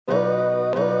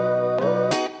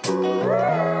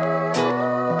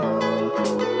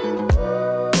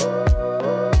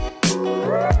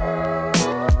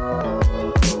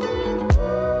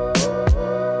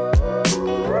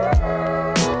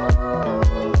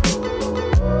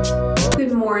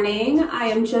morning. I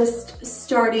am just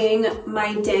starting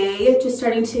my day, just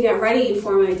starting to get ready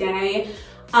for my day.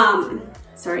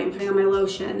 Sorry, I'm putting on my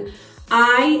lotion.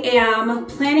 I am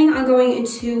planning on going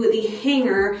into the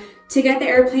hangar to get the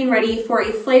airplane ready for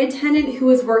a flight attendant who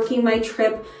is working my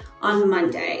trip on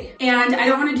Monday. And I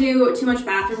don't want to do too much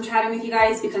bathroom chatting with you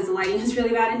guys because the lighting is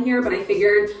really bad in here, but I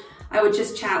figured I would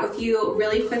just chat with you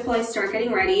really quick while I start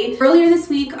getting ready. Earlier this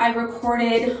week, I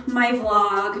recorded my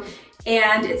vlog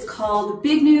and it's called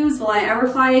Big News, Will I Ever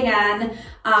Fly Again?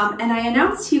 And I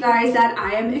announced to you guys that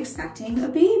I am expecting a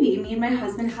baby. Me and my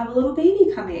husband have a little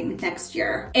baby coming next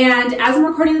year. And as I'm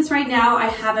recording this right now, I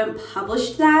haven't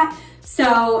published that.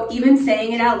 So even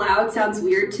saying it out loud sounds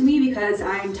weird to me because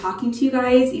I'm talking to you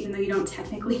guys, even though you don't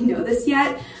technically know this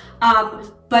yet.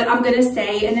 But I'm gonna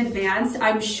say in advance,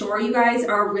 I'm sure you guys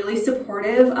are really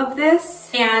supportive of this.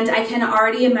 And I can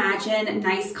already imagine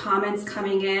nice comments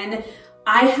coming in.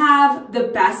 I have the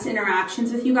best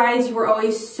interactions with you guys. You were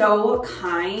always so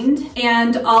kind,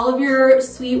 and all of your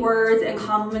sweet words and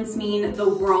compliments mean the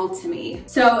world to me.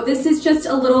 So this is just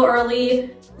a little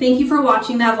early. Thank you for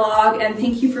watching that vlog, and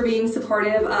thank you for being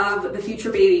supportive of the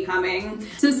future baby coming.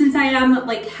 So since I am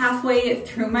like halfway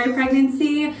through my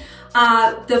pregnancy,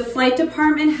 the flight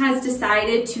department has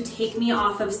decided to take me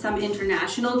off of some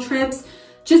international trips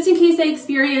just in case I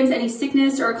experience any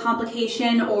sickness or a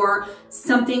complication or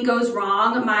something goes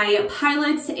wrong. My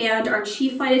pilots and our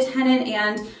chief flight attendant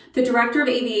and the director of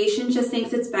aviation just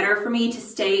thinks it's better for me to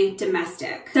stay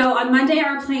domestic. So on Monday,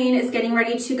 our plane is getting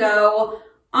ready to go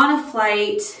on a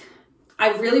flight.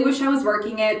 I really wish I was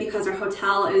working it because our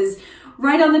hotel is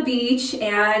right on the beach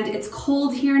and it's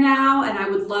cold here now, and I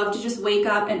would love to just wake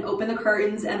up and open the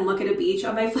curtains and look at a beach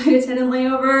on my flight attendant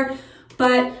layover.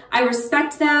 But I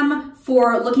respect them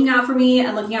for looking out for me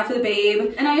and looking out for the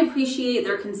babe, and I appreciate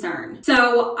their concern.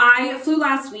 So I flew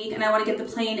last week and I want to get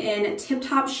the plane in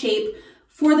tip-top shape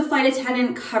for the flight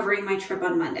attendant covering my trip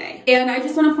on Monday. And I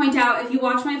just want to point out, if you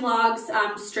watch my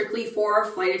vlogs strictly for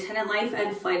flight attendant life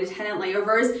and flight attendant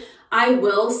layovers, I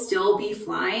will still be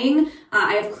flying.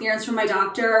 I have clearance from my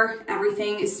doctor.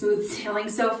 Everything is smooth sailing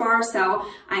so far, so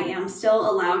I am still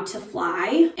allowed to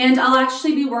fly. And I'll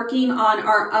actually be working on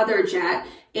our other jet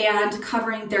and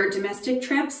covering their domestic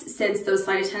trips since those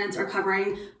flight attendants are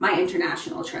covering my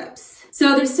international trips.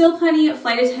 So there's still plenty of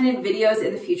flight attendant videos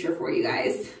in the future for you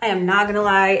guys. I am not gonna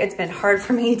lie, it's been hard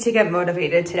for me to get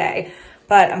motivated today,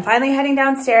 but I'm finally heading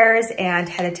downstairs and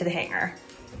headed to the hangar.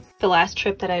 The last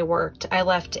trip that I worked, I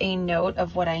left a note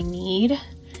of what I need.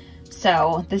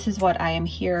 So this is what I am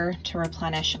here to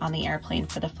replenish on the airplane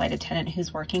for the flight attendant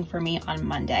who's working for me on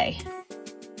Monday.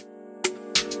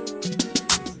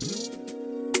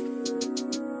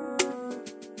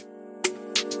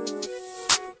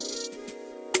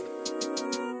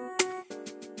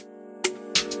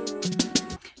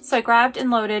 So I grabbed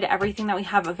and loaded everything that we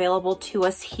have available to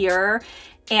us here.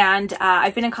 And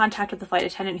I've been in contact with the flight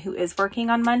attendant who is working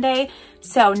on Monday.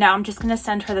 So now I'm just gonna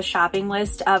send her the shopping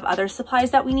list of other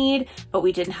supplies that we need, but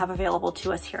we didn't have available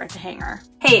to us here at the hangar.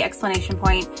 Hey, exclamation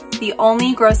point. The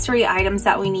only grocery items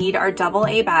that we need are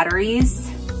AA batteries,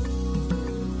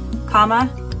 comma,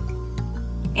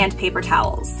 and paper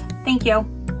towels. Thank you.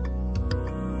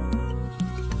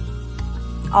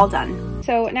 All done.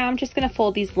 So now I'm just gonna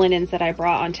fold these linens that I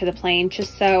brought onto the plane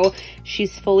just so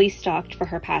she's fully stocked for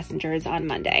her passengers on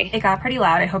Monday. It got pretty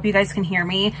loud. I hope you guys can hear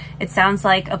me. It sounds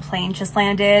like a plane just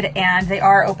landed and they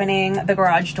are opening the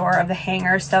garage door of the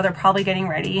hangar. So they're probably getting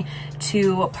ready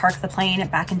to park the plane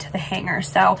back into the hangar.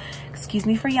 So excuse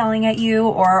me for yelling at you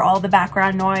or all the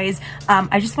background noise.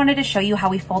 I just wanted to show you how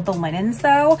we fold the linens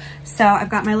though. So I've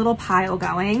got my little pile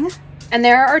going. And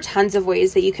there are tons of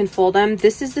ways that you can fold them.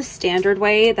 This is the standard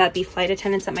way that the flight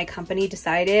attendants at my company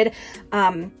decided.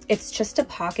 It's just a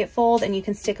pocket fold and you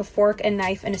can stick a fork and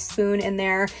knife and a spoon in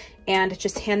there and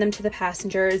just hand them to the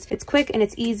passengers. It's quick and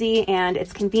it's easy and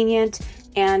it's convenient,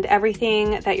 and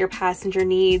everything that your passenger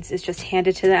needs is just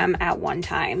handed to them at one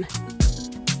time.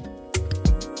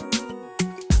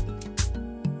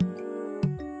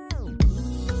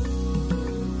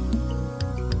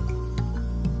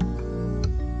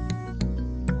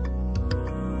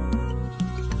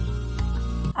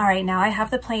 All right, now I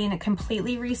have the plane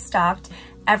completely restocked.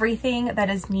 Everything that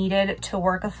is needed to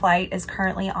work a flight is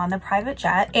currently on the private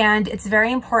jet. And it's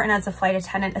very important as a flight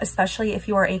attendant, especially if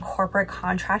you are a corporate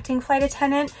contracting flight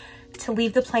attendant, to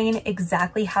leave the plane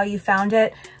exactly how you found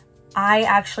it. I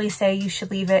actually say you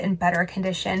should leave it in better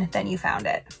condition than you found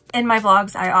it. In my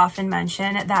vlogs, I often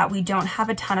mention that we don't have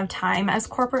a ton of time as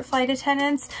corporate flight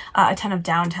attendants, a ton of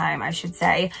downtime, I should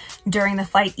say, during the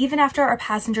flight, even after our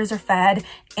passengers are fed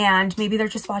and maybe they're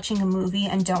just watching a movie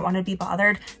and don't want to be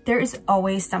bothered, there is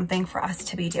always something for us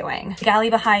to be doing. The galley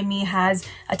behind me has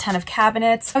a ton of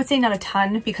cabinets. I would say not a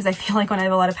ton because I feel like when I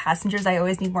have a lot of passengers, I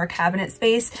always need more cabinet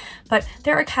space, but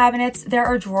there are cabinets, there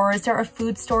are drawers, there are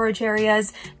food storage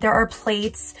areas, there are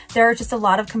plates, there are just a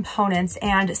lot of components,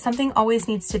 and something always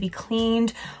needs to be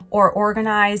cleaned or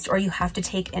organized, or you have to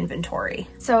take inventory.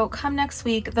 So come next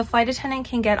week, the flight attendant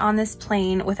can get on this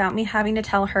plane without me having to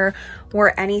tell her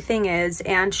where anything is,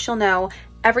 and she'll know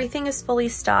everything is fully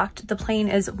stocked. The plane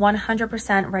is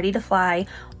 100% ready to fly.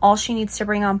 All she needs to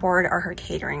bring on board are her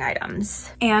catering items.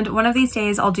 And one of these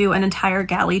days I'll do an entire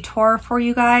galley tour for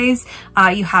you guys.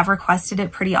 You have requested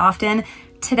it pretty often.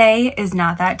 Today is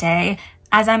not that day.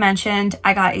 As I mentioned,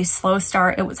 I got a slow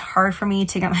start. It was hard for me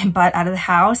to get my butt out of the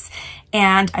house,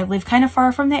 and I live kind of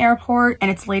far from the airport, and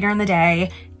it's later in the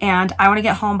day, and I want to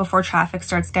get home before traffic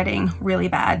starts getting really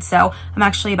bad. So I'm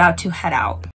actually about to head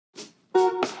out.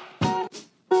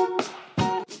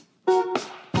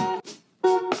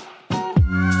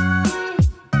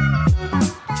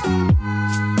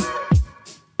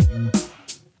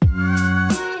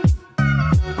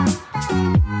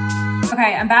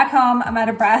 Okay, I'm back home. I'm out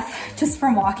of breath just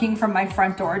from walking from my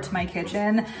front door to my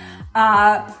kitchen.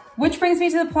 Which brings me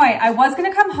to the point. I was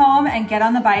gonna come home and get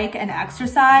on the bike and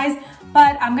exercise,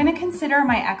 but I'm gonna consider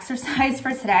my exercise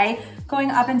for today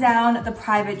going up and down the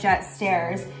private jet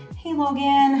stairs. Hey,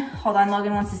 Logan. Hold on,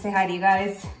 Logan wants to say hi to you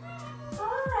guys.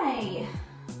 Hi.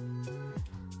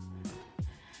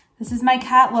 This is my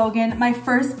cat, Logan, my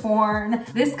firstborn.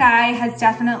 This guy has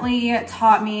definitely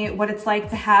taught me what it's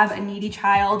like to have a needy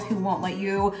child who won't let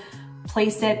you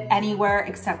place it anywhere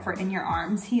except for in your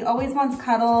arms. He always wants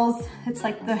cuddles. It's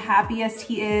like the happiest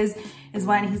he is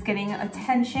when he's getting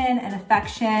attention and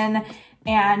affection,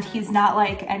 and he's not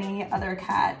like any other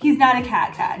cat. He's not a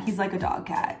cat, he's like a dog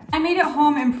cat. I made it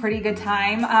home in pretty good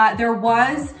time. There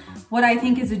was what I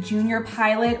think is a junior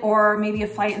pilot or maybe a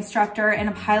flight instructor and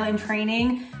a pilot in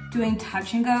training doing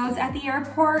touch and goes at the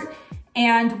airport.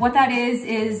 And what that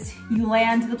is you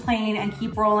land the plane and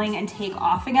keep rolling and take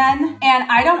off again.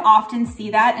 And I don't often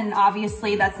see that. And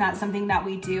obviously that's not something that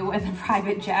we do in the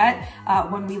private jet.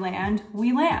 When we land,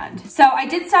 we land. So I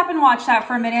did stop and watch that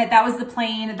for a minute. That was the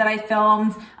plane that I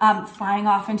filmed flying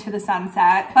off into the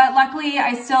sunset. But luckily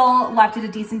I still left at a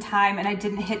decent time and I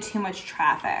didn't hit too much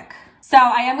traffic. So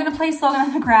I am gonna place Logan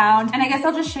on the ground, and I guess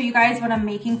I'll just show you guys what I'm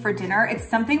making for dinner. It's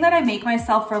something that I make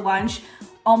myself for lunch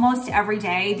almost every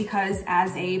day because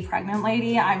as a pregnant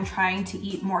lady, I'm trying to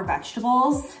eat more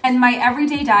vegetables. And my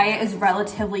everyday diet is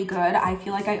relatively good. I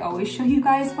feel like I always show you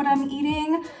guys what I'm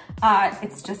eating.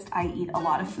 It's just I eat a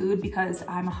lot of food because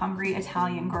I'm a hungry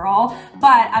Italian girl,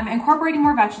 but I'm incorporating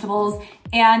more vegetables,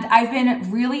 and I've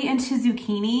been really into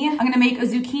zucchini. I'm gonna make a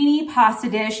zucchini pasta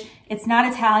dish. It's not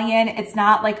Italian. It's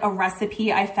not like a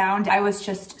recipe I found. I was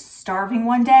just starving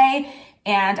one day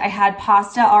and I had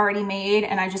pasta already made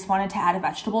and I just wanted to add a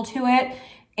vegetable to it.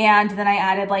 And then I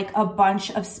added like a bunch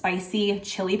of spicy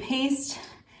chili paste.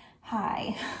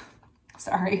 Hi.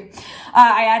 Sorry.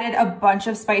 I added a bunch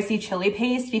of spicy chili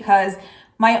paste because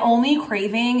my only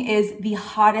craving is the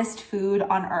hottest food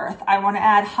on earth. I want to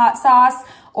add hot sauce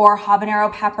or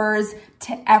habanero peppers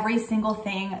to every single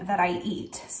thing that I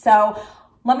eat. So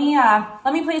let me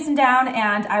place them down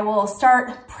and I will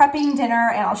start prepping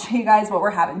dinner and I'll show you guys what we're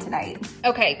having tonight.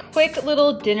 Okay, quick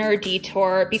little dinner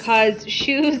detour because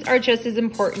shoes are just as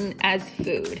important as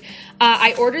food.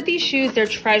 I ordered these shoes, they're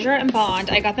Treasure and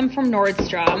Bond. I got them from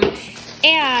Nordstrom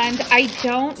and I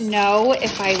don't know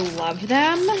if I love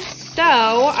them. So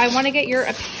I want to get your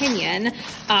opinion.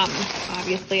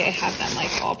 Obviously I have them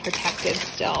like all protected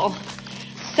still.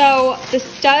 So the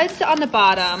studs on the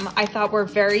bottom I thought were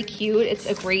very cute. It's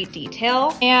a great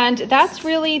detail. And that's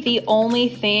really the only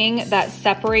thing that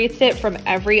separates it from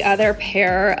every other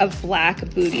pair of black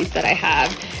booties that I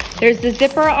have. There's the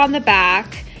zipper on the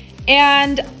back,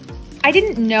 and I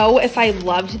didn't know if I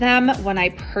loved them when I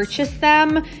purchased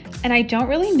them, and I don't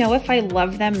really know if I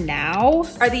love them now.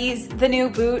 Are these the new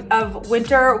boot of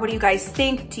winter? What do you guys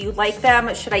think? Do you like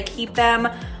them? Should I keep them?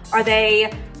 Are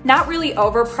they not really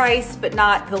overpriced, but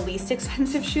not the least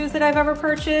expensive shoes that I've ever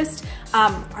purchased?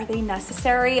 Are they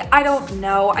necessary? I don't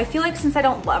know. I feel like since I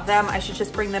don't love them, I should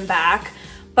just bring them back.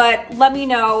 But let me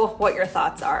know what your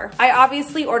thoughts are. I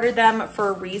obviously ordered them for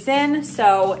a reason,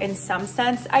 so in some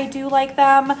sense I do like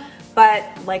them.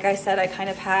 But like I said, I kind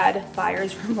of had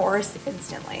buyer's remorse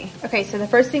instantly. Okay, so the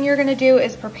first thing you're gonna do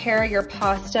is prepare your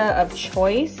pasta of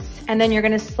choice. And then you're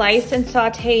gonna slice and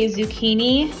saute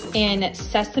zucchini in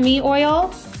sesame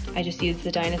oil. I just used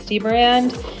the Dynasty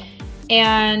brand.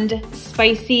 And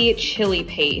spicy chili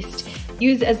paste.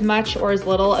 Use as much or as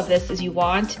little of this as you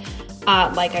want.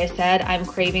 Like I said, I'm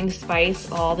craving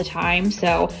spice all the time,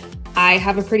 so I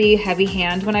have a pretty heavy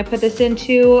hand when I put this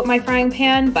into my frying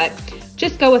pan, but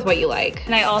just go with what you like.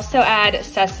 And I also add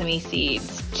sesame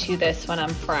seeds to this when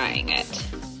I'm frying it.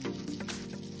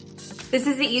 This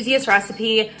is the easiest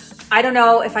recipe. I don't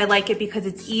know if I like it because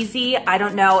it's easy. I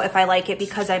don't know if I like it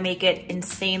because I make it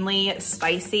insanely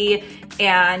spicy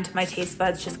and my taste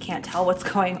buds just can't tell what's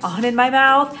going on in my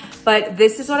mouth. But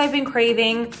this is what I've been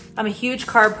craving. I'm a huge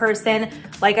carb person.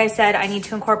 Like I said, I need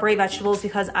to incorporate vegetables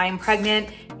because I'm pregnant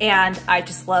and I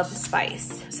just love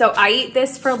spice. So I eat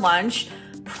this for lunch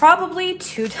probably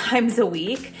 2 times a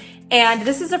week. And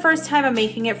this is the first time I'm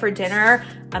making it for dinner.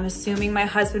 I'm assuming my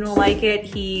husband will like it.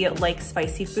 He likes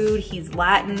spicy food, he's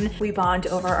Latin. We bond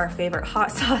over our favorite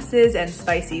hot sauces and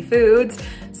spicy foods.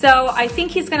 So I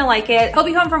think he's gonna like it. He'll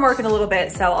be home from work in a little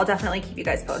bit, so I'll definitely keep you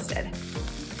guys posted.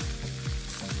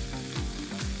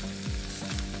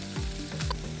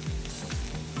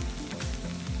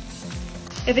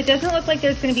 If it doesn't look like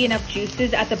there's gonna be enough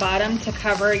juices at the bottom to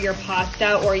cover your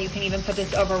pasta, or you can even put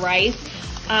this over rice,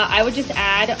 I would just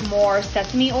add more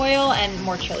sesame oil and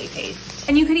more chili paste.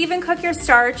 And you could even cook your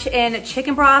starch in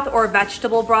chicken broth or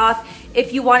vegetable broth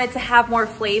if you want it to have more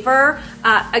flavor.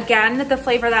 Again, the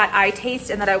flavor that I taste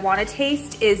and that I want to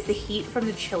taste is the heat from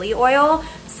the chili oil.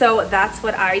 So that's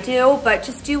what I do, but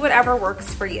just do whatever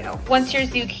works for you. Once your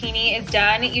zucchini is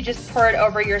done, you just pour it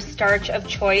over your starch of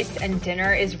choice and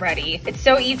dinner is ready. It's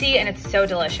so easy and it's so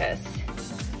delicious.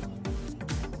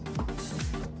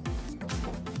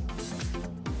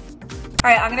 All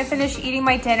right, I'm gonna finish eating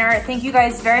my dinner. Thank you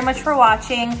guys very much for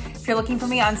watching. If you're looking for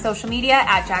me on social media,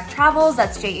 at Jack Travels,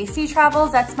 that's JAC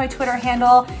Travels, that's my Twitter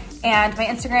handle, and my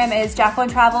Instagram is Jacqueline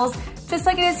Travels, just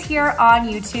like it is here on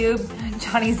YouTube.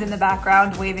 Johnny's in the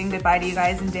background waving goodbye to you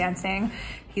guys and dancing.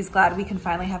 He's glad we can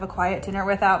finally have a quiet dinner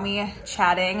without me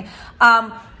chatting.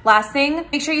 Last thing,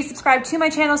 make sure you subscribe to my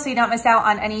channel so you don't miss out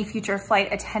on any future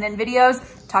flight attendant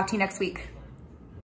videos. Talk to you next week.